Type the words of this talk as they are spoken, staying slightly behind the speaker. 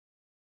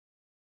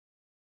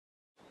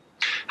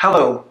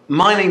Hello,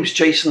 my name's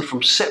Jason from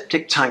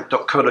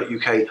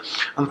septictank.co.uk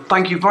and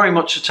thank you very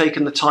much for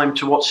taking the time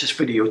to watch this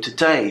video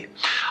today.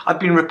 I've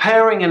been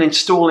repairing and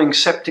installing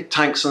septic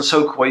tanks and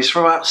soakaways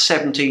for about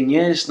 17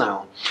 years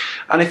now.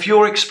 And if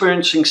you're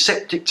experiencing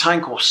septic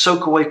tank or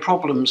soakaway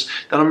problems,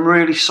 then I'm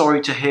really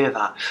sorry to hear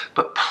that.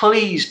 But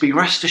please be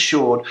rest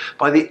assured,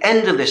 by the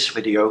end of this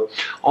video,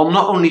 I'll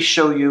not only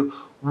show you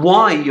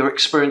why you're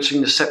experiencing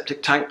the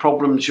septic tank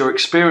problems you're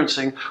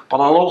experiencing, but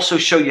I'll also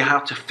show you how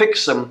to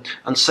fix them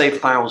and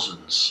save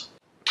thousands.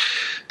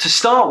 To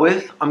start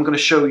with, I'm going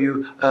to show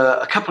you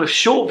a couple of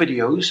short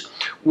videos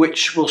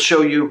which will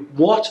show you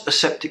what a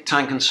septic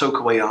tank and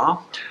soakaway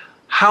are,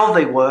 how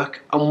they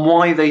work, and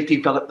why they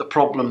develop the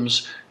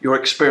problems you're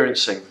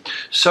experiencing.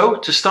 So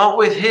to start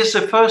with, here's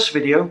the first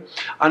video,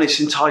 and it's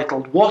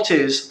entitled, "What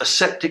is a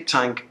septic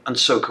tank and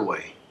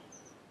soakaway?"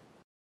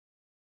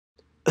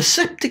 A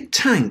septic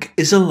tank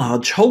is a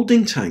large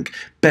holding tank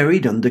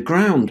buried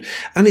underground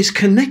and is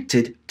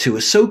connected to a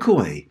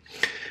soakaway.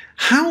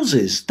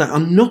 Houses that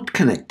are not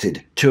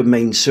connected to a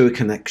main sewer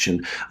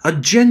connection are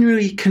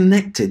generally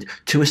connected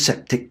to a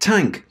septic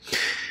tank.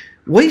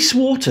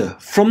 Wastewater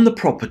from the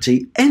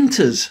property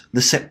enters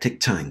the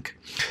septic tank,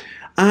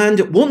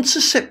 and once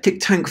a septic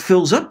tank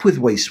fills up with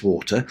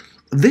wastewater,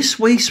 this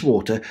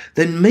wastewater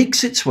then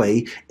makes its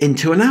way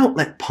into an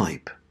outlet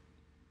pipe.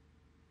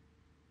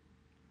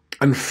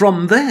 And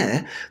from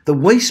there, the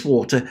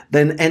wastewater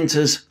then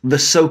enters the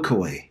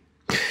soakaway.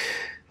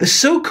 The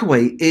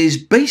soakaway is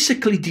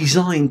basically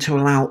designed to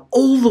allow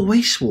all the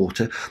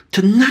wastewater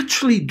to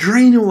naturally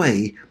drain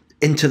away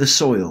into the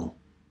soil.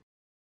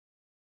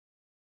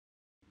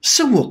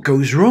 So what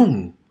goes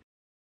wrong?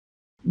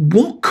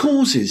 What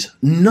causes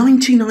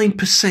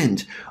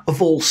 99% of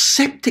all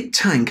septic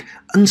tank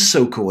and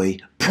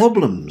soakaway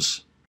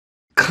problems?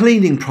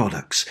 Cleaning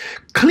products.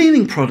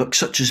 Cleaning products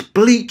such as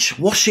bleach,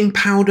 washing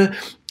powder,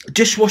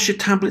 dishwasher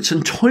tablets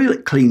and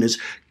toilet cleaners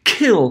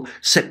kill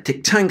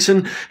septic tanks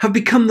and have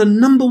become the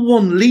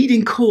 #1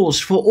 leading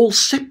cause for all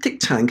septic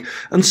tank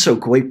and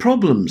soakaway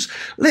problems.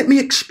 Let me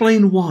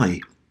explain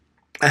why.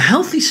 A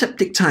healthy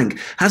septic tank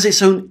has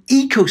its own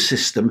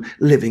ecosystem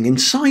living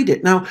inside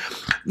it. Now,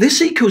 this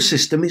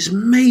ecosystem is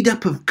made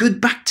up of good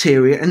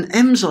bacteria and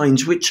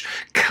enzymes which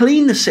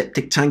clean the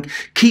septic tank,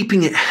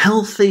 keeping it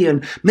healthy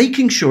and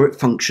making sure it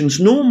functions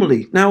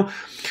normally. Now,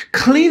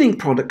 cleaning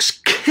products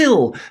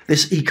kill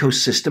this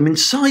ecosystem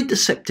inside the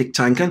septic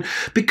tank, and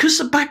because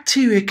the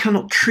bacteria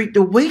cannot treat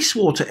the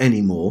wastewater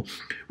anymore,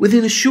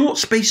 within a short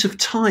space of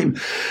time,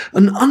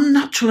 an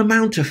unnatural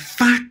amount of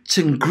fat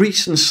and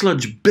grease and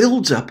sludge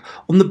builds up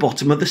on the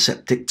bottom of the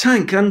septic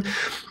tank, and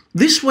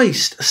this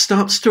waste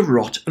starts to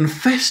rot and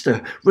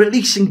fester,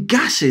 releasing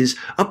gases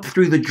up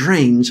through the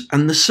drains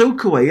and the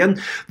soakaway, and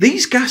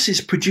these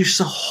gases produce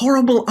the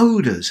horrible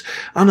odours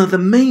and are the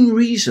main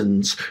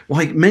reasons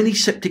why many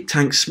septic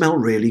tanks smell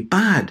really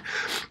bad.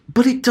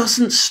 But it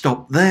doesn't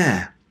stop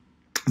there.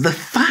 The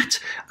fat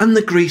and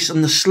the grease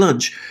and the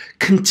sludge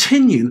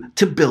continue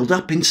to build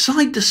up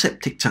inside the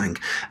septic tank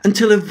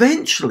until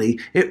eventually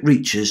it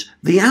reaches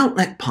the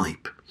outlet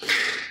pipe.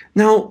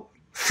 Now,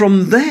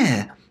 from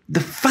there,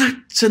 the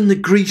fat and the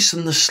grease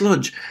and the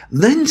sludge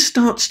then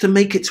starts to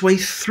make its way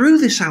through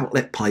this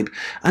outlet pipe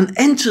and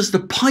enters the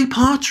pipe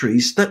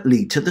arteries that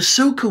lead to the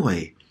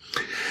soakaway.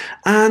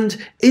 And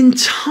in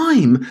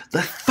time,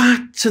 the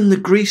fat and the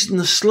grease and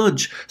the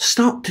sludge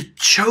start to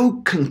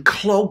choke and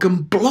clog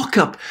and block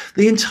up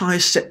the entire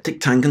septic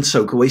tank and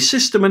soakaway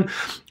system. And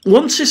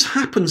once this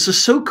happens, the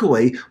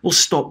soakaway will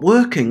stop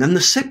working and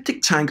the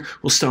septic tank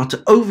will start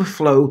to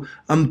overflow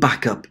and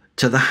back up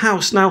to the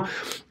house. Now,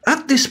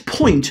 at this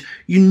point,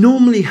 you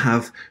normally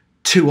have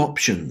two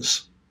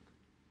options.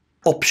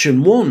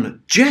 Option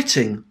 1,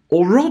 jetting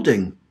or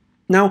rodding.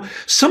 Now,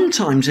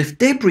 sometimes if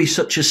debris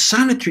such as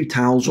sanitary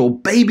towels or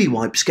baby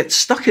wipes get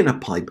stuck in a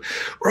pipe,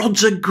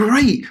 rods are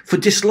great for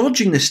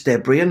dislodging this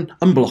debris and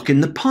unblocking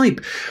the pipe.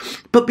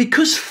 But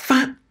because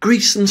fat,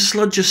 grease and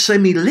sludge are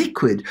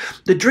semi-liquid,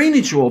 the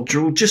drainage rod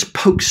will just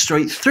poke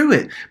straight through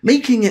it,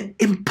 making it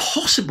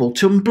impossible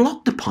to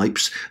unblock the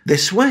pipes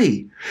this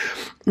way.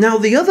 Now,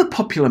 the other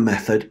popular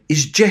method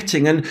is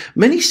jetting, and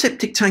many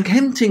septic tank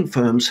emptying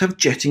firms have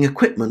jetting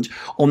equipment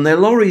on their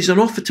lorries and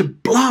offer to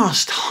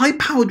blast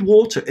high-powered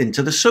water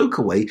into the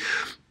soakaway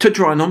to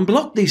try and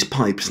unblock these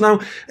pipes. Now,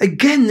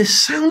 again, this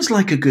sounds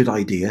like a good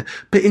idea,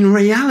 but in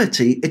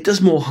reality, it does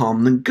more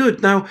harm than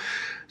good. Now,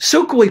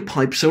 soakaway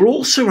pipes are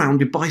all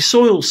surrounded by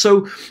soil,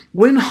 so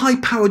when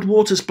high-powered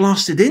water is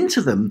blasted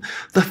into them,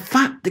 the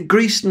fat, the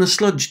grease and the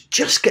sludge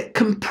just get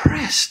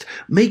compressed,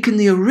 making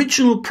the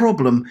original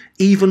problem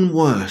even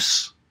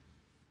worse.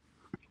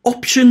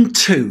 Option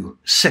 2,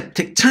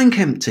 septic tank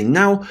emptying.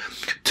 Now,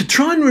 to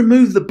try and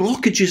remove the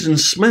blockages and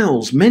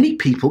smells, many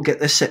people get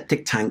their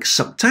septic tank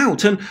sucked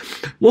out, and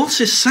whilst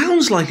this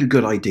sounds like a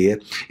good idea,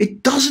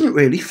 it doesn't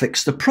really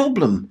fix the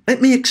problem.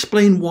 Let me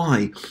explain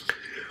why.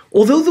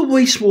 Although the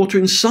wastewater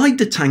inside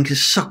the tank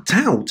is sucked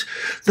out,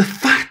 the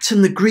fat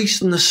and the grease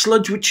and the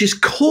sludge which is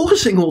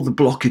causing all the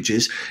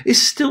blockages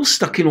is still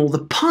stuck in all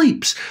the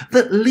pipes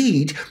that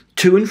lead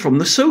to and from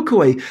the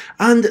soakaway,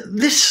 and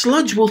this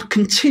sludge will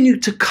continue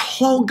to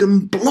clog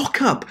and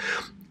block up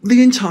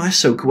the entire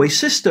soakaway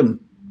system.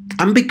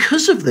 And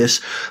because of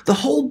this, the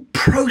whole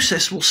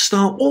process will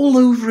start all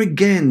over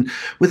again.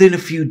 Within a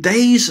few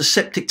days, the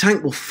septic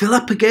tank will fill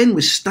up again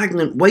with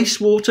stagnant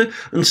wastewater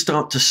and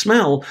start to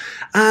smell.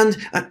 And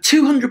at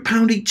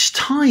 £200 each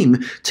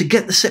time to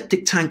get the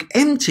septic tank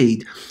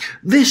emptied,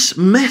 this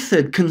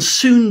method can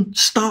soon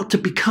start to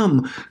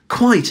become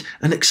quite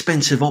an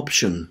expensive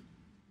option.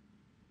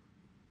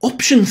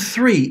 Option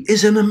 3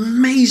 is an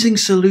amazing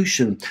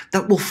solution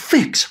that will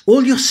fix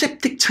all your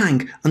septic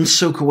tank and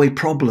soakaway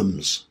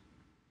problems.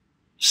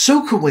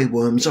 Soakaway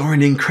worms are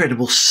an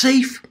incredible,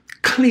 safe,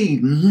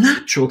 clean,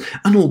 natural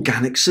and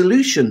organic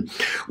solution.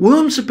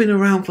 Worms have been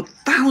around for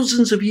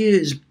thousands of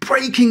years,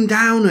 breaking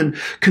down and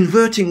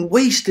converting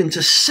waste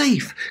into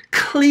safe,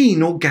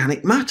 clean,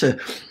 organic matter.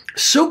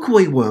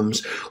 Soakaway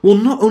worms will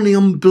not only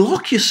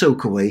unblock your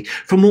soakaway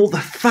from all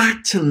the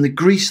fat and the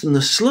grease and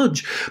the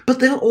sludge, but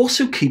they'll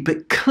also keep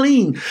it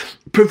clean,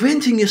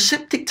 preventing your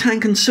septic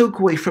tank and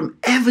soakaway from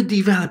ever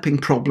developing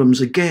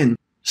problems again.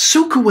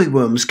 Soakaway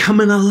worms come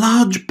in a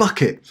large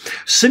bucket.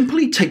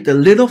 Simply take the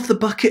lid off the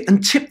bucket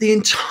and tip the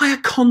entire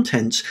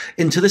contents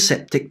into the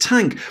septic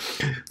tank.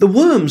 The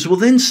worms will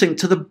then sink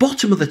to the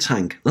bottom of the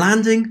tank,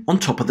 landing on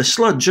top of the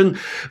sludge, and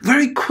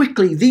very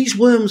quickly these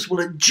worms will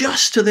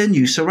adjust to their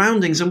new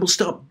surroundings and will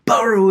start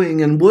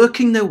burrowing and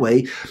working their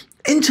way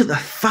into the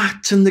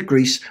fat and the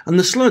grease and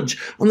the sludge,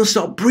 and they'll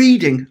start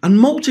breeding and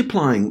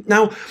multiplying.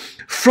 Now,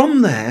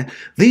 from there,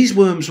 these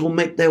worms will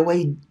make their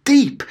way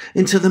deep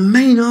into the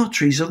main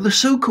arteries of the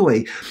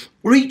soakaway,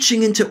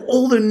 reaching into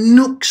all the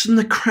nooks and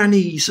the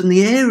crannies and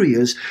the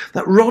areas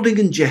that rodding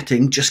and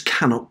jetting just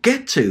cannot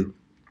get to.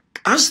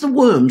 As the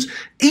worms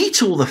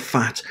eat all the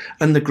fat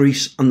and the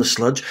grease and the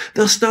sludge,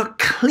 they'll start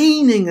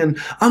cleaning and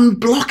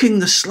unblocking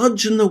the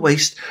sludge and the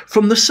waste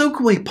from the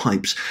soakaway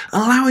pipes,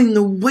 allowing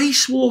the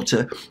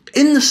wastewater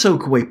in the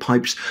soakaway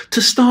pipes to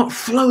start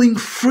flowing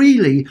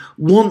freely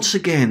once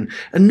again,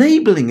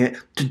 enabling it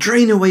to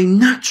drain away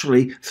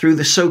naturally through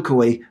the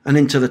soakaway and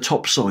into the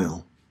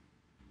topsoil.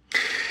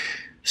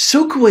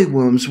 Soakaway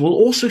worms will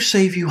also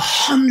save you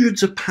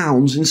hundreds of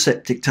pounds in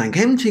septic tank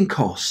emptying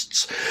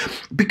costs.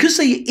 Because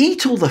they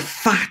eat all the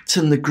fat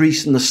and the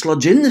grease and the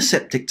sludge in the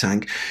septic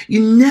tank,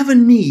 you never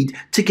need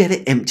to get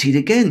it emptied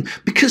again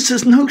because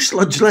there's no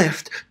sludge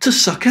left to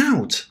suck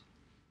out.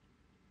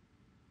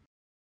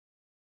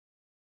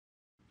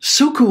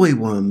 Soakaway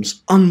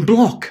worms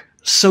unblock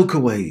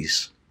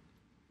soakaways.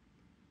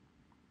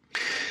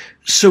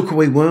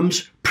 Soakaway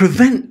worms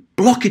prevent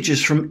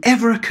blockages from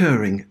ever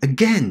occurring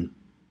again.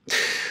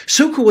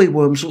 Soakaway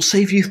worms will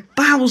save you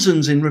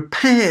thousands in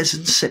repairs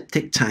and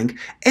septic tank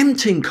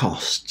emptying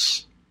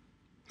costs.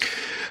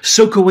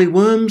 Soakaway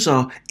worms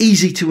are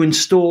easy to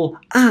install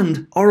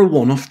and are a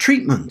one-off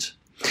treatment.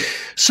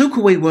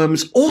 Soakaway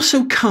worms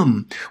also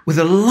come with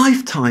a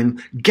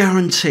lifetime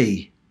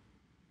guarantee.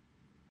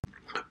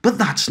 But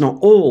that's not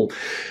all.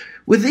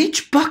 With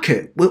each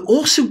bucket, we're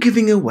also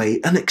giving away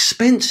an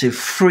expensive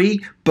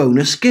free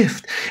bonus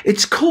gift.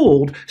 It's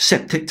called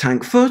septic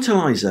tank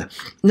fertilizer.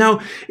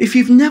 Now, if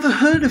you've never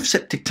heard of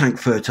septic tank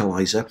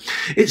fertilizer,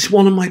 it's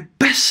one of my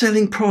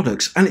best-selling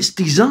products, and it's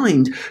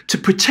designed to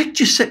protect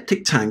your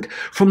septic tank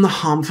from the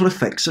harmful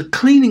effects of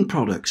cleaning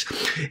products.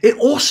 It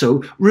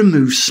also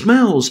removes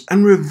smells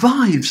and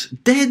revives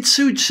dead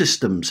sewage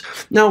systems.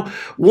 Now,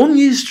 1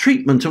 year's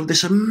treatment of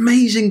this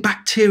amazing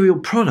bacterial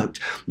product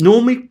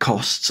normally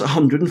costs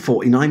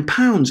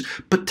 £149,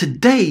 but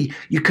today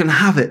you can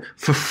have it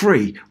for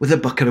free with a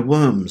bucket of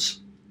worms.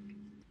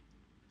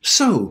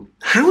 So,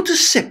 how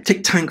does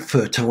septic tank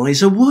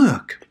fertilizer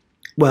work?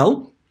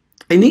 Well,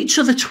 in each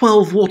of the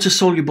 12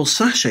 water-soluble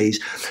sachets,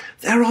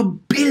 there are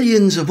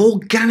billions of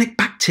organic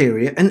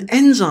bacteria and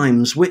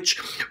enzymes which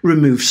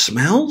remove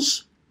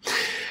smells,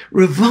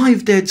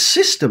 revive dead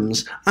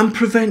systems, and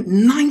prevent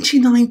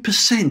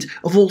 99%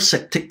 of all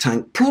septic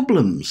tank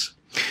problems.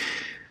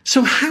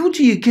 So how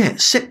do you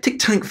get septic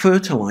tank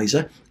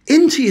fertilizer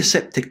into your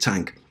septic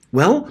tank?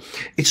 Well,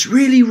 it's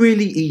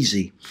really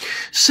easy.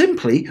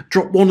 Simply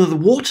drop one of the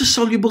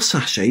water-soluble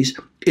sachets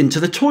into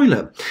the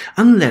toilet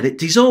and let it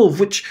dissolve,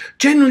 which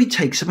generally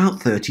takes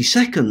about 30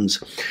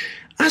 seconds.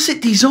 As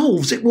it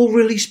dissolves, it will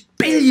release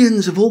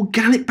billions of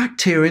organic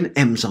bacteria and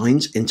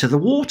enzymes into the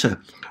water.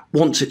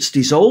 Once it's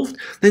dissolved,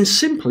 then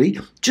simply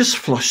just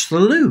flush the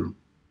loo.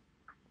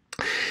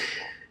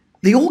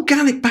 The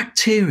organic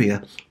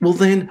bacteria will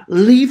then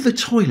leave the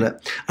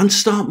toilet and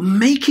start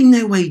making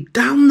their way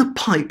down the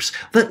pipes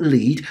that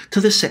lead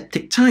to the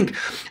septic tank.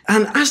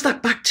 And as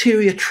that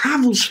bacteria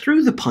travels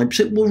through the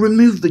pipes, it will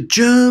remove the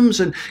germs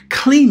and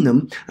clean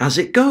them as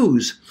it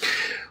goes.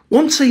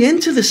 Once they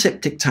enter the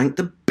septic tank,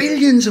 the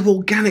billions of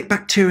organic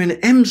bacteria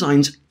and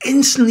enzymes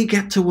instantly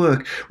get to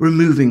work,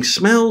 removing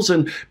smells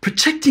and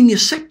protecting your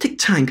septic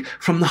tank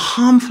from the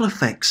harmful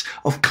effects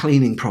of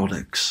cleaning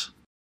products.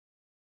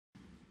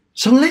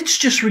 So let's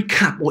just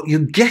recap what you're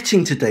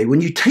getting today when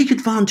you take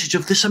advantage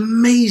of this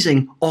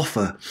amazing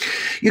offer.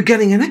 You're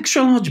getting an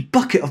extra large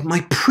bucket of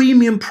my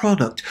premium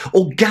product,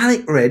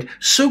 organic red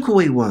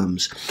soakaway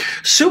worms.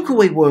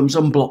 Soakaway worms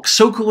unblock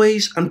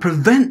soakaways and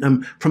prevent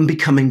them from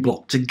becoming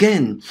blocked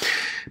again.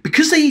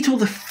 Because they eat all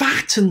the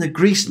fat and the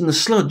grease and the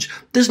sludge,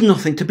 there's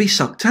nothing to be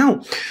sucked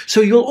out.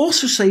 So you'll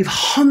also save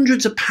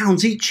hundreds of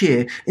pounds each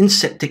year in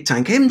septic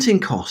tank emptying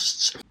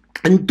costs.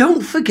 And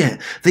don't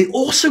forget, they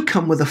also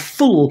come with a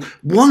full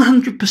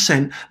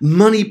 100%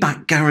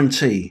 money-back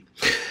guarantee.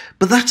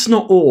 But that's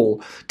not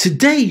all.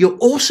 Today, you're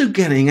also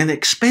getting an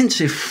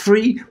expensive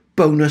free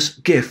bonus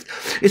gift.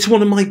 It's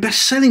one of my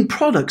best-selling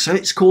products, and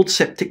it's called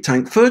Septic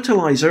Tank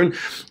Fertilizer. And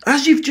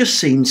as you've just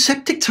seen,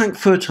 Septic Tank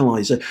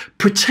Fertilizer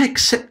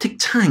protects septic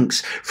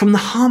tanks from the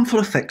harmful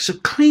effects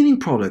of cleaning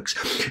products.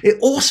 It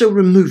also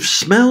removes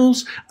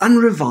smells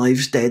and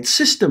revives dead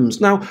systems.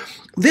 Now,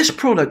 this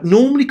product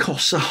normally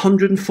costs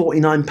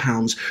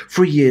 £149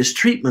 for a year's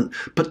treatment,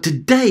 but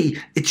today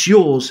it's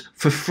yours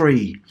for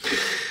free.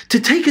 To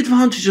take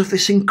advantage of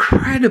this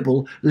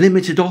incredible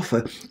limited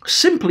offer,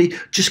 simply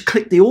just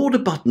click the order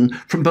button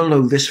from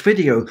below this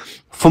video.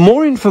 For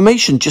more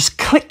information, just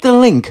click the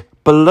link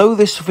below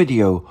this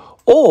video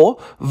or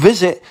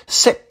visit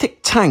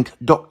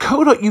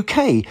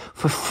septictank.co.uk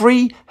for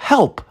free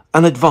help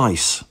and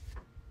advice.